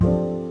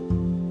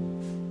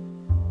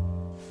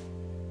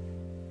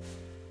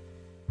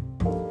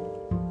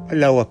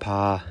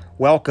Aloha.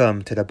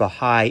 Welcome to the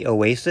Baha'i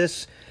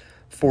Oasis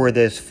for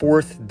this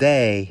fourth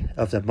day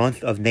of the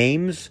month of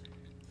names,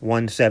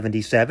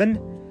 177,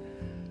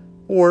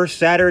 or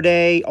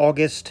Saturday,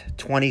 August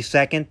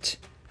 22nd,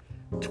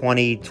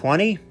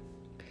 2020,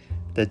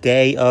 the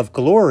day of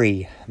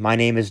glory. My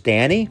name is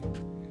Danny.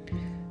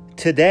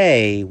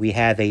 Today we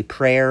have a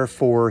prayer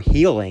for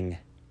healing.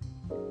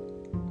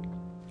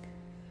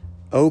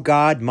 O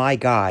God, my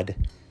God,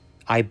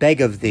 I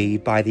beg of thee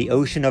by the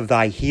ocean of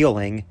thy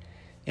healing,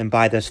 and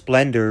by the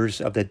splendors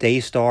of the day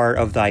star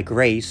of thy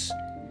grace,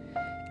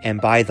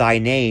 and by thy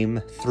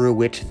name through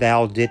which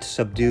thou didst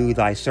subdue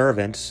thy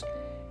servants,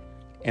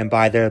 and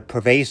by the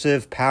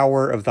pervasive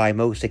power of thy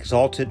most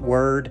exalted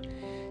word,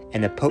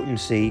 and the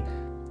potency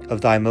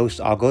of thy most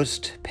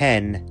august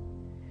pen,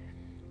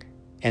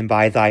 and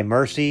by thy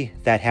mercy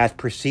that hath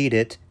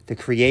preceded the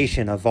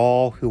creation of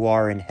all who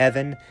are in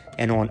heaven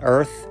and on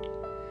earth,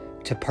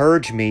 to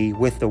purge me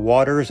with the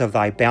waters of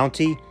thy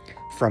bounty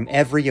from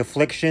every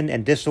affliction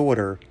and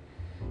disorder,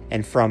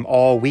 and from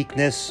all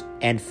weakness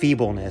and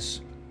feebleness.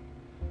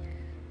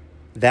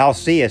 Thou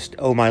seest,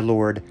 O my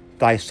Lord,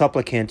 thy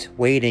supplicant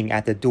waiting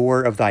at the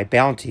door of thy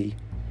bounty,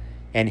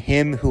 and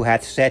him who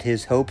hath set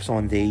his hopes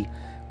on thee,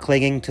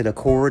 clinging to the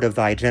cord of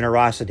thy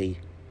generosity.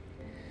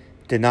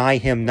 Deny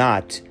him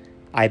not,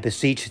 I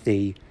beseech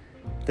thee,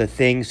 the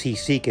things he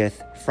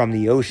seeketh from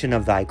the ocean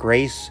of thy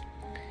grace,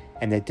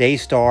 and the day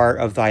star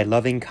of thy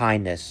loving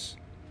kindness.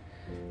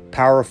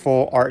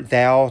 Powerful art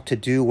thou to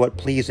do what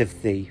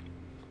pleaseth thee.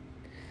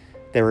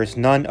 There is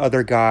none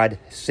other God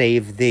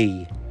save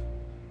thee,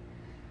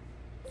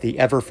 the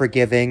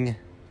ever-forgiving,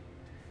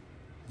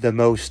 the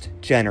most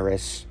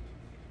generous.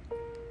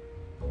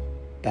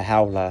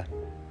 Baha'u'llah.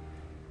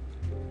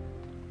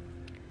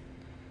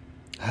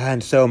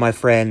 And so, my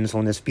friends,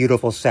 on this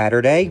beautiful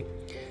Saturday,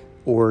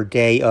 or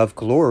Day of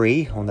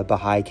Glory on the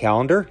Baha'i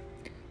calendar,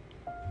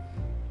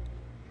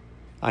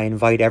 I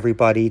invite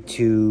everybody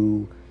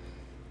to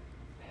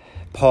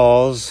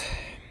pause,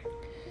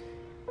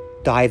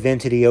 dive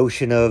into the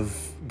ocean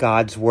of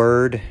God's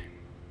Word,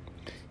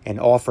 and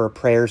offer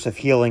prayers of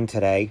healing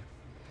today,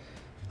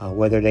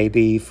 whether they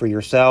be for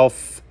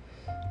yourself,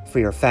 for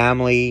your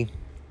family,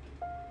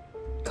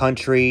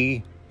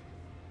 country,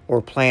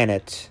 or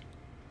planet.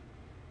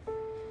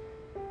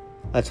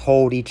 Let's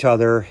hold each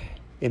other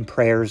in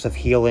prayers of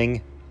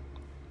healing.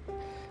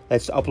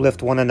 Let's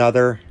uplift one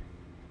another.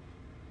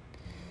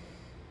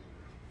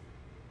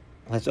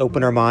 Let's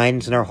open our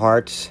minds and our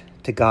hearts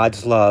to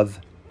God's love,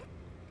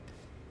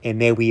 and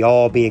may we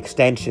all be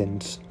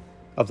extensions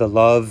of the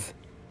love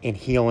and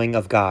healing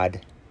of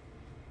God.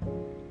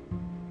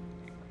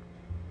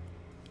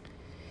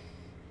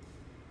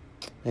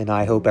 And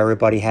I hope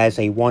everybody has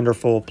a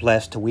wonderful,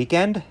 blessed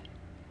weekend.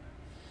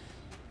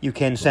 You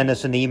can send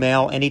us an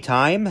email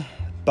anytime,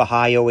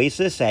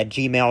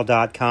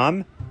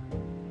 BahaiOasis@gmail.com.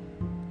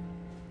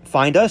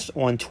 Find us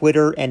on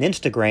Twitter and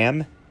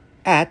Instagram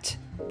at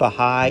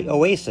Baha'i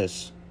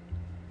Oasis.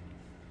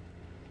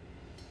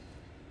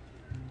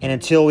 And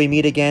until we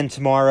meet again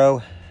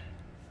tomorrow,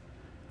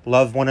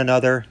 love one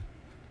another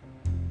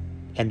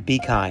and be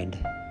kind.